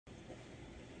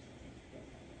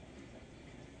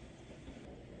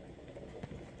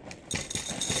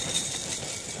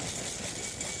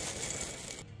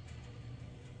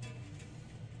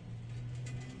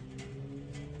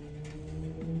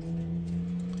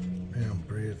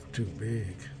too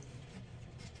big.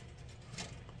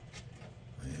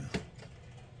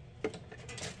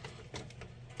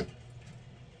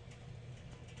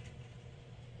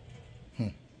 Yeah.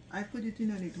 I put it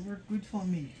in and it worked good for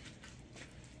me.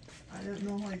 I don't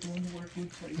know why it won't work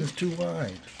good for you. It's too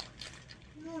wide.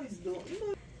 No, it's not.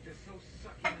 No.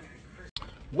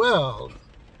 Well,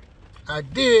 I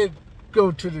did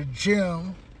go to the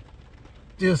gym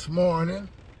this morning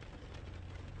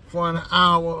for an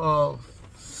hour of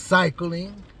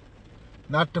cycling,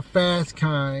 not the fast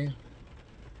kind,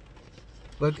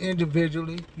 but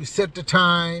individually. You set the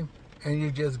time and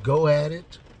you just go at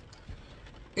it.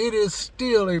 It is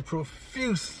still a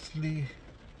profuse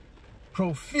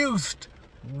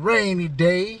rainy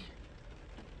day.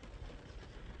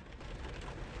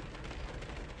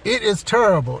 It is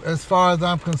terrible as far as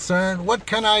I'm concerned. What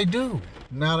can I do?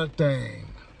 Not a thing.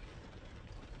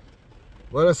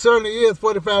 Well, it certainly is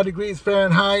 45 degrees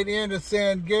Fahrenheit in the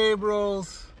San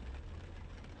Gabriels.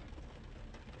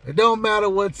 It don't matter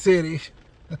what city.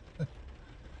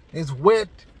 It's wet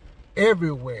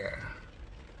everywhere.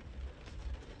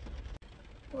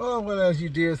 Well, as you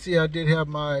did see, I did have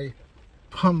my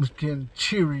pumpkin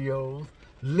Cheerios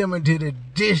limited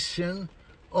edition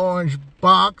orange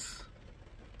box.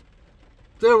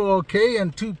 They were okay,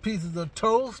 and 2 pieces of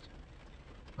toast.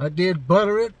 I did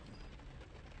butter it.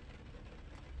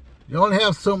 You only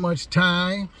have so much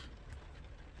time.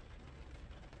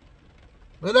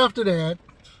 But after that,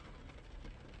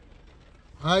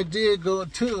 I did go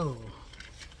to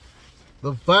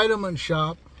the vitamin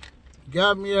shop,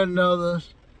 got me another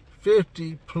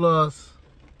 50 plus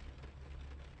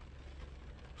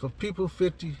for people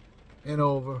 50 and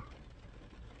over.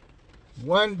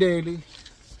 One daily.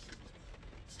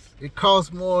 It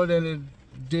cost more than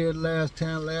it did last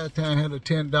time. Last time I had a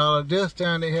 $10. This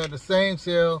time they had the same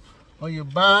sale. When you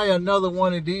buy another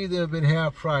one of these, it'll be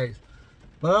half price.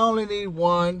 But I only need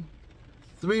one,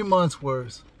 3 months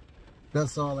worth.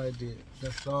 That's all I did.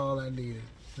 That's all I needed.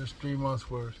 Just 3 months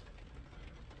worth.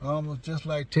 Almost just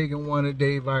like taking one a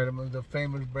day vitamins, the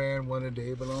famous brand one a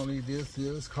day, but only this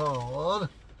is called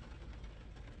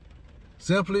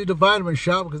simply the Vitamin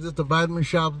Shop because it's the Vitamin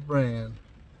Shop's brand.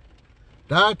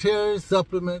 Dietary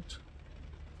supplement,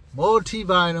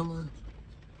 multivitamin.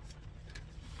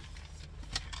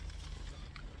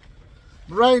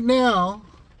 Right now,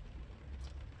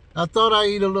 I thought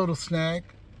I'd eat a little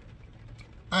snack.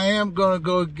 I am gonna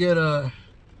go get a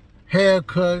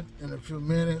haircut in a few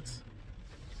minutes.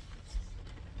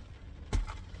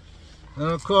 And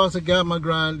of course, I got my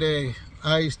grande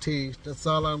iced tea. That's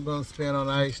all I'm gonna spend on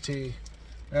iced tea.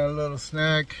 And a little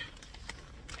snack.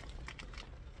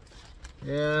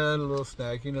 Yeah, a little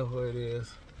snack. You know what it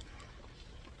is.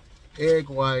 Egg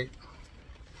white.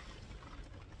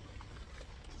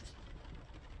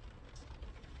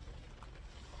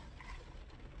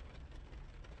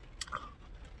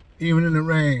 Even in the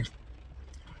rain,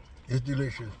 it's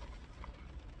delicious.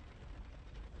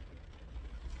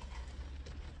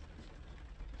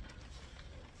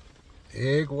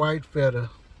 Egg white feta.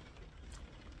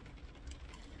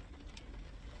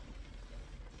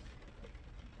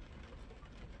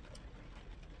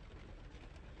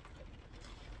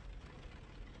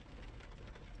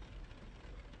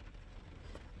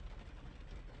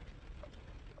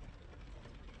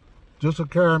 Just to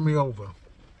carry me over.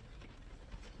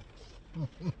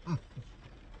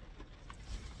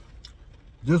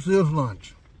 This is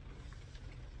lunch.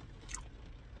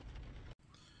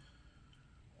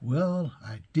 Well,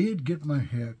 I did get my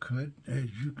hair cut,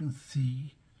 as you can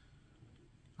see.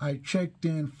 I checked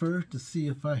in first to see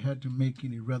if I had to make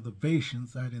any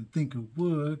reservations. I didn't think it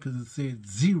would because it said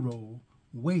 0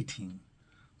 waiting.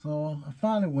 So I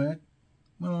finally went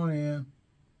on in.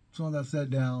 As soon as I sat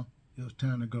down, it was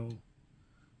time to go.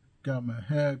 Got my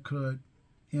hair cut,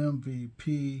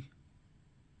 MVP.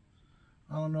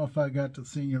 I don't know if I got the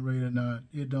senior rate or not.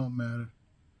 It don't matter.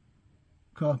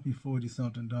 Cost me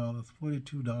 $40-something,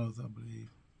 $42, I believe.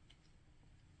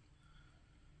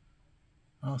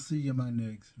 I'll see you in my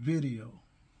next video.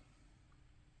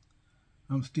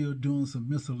 I'm still doing some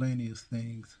miscellaneous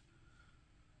things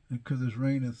because it's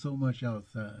raining so much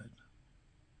outside.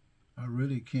 I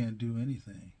really can't do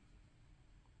anything.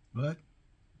 But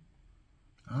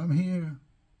I'm here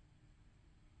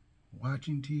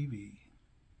watching TV,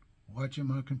 watching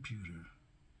my computer,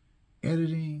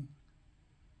 editing,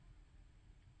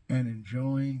 and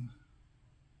enjoying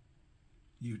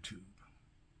YouTube.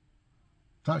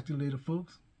 Talk to you later,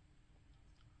 folks.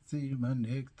 See you in my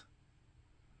next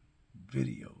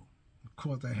video. Of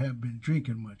course, I haven't been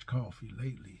drinking much coffee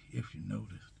lately, if you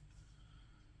noticed.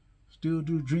 Still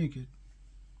do drink it,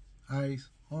 ice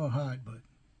or hot, but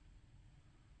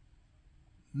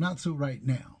not so right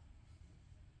now.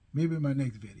 Maybe in my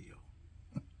next video.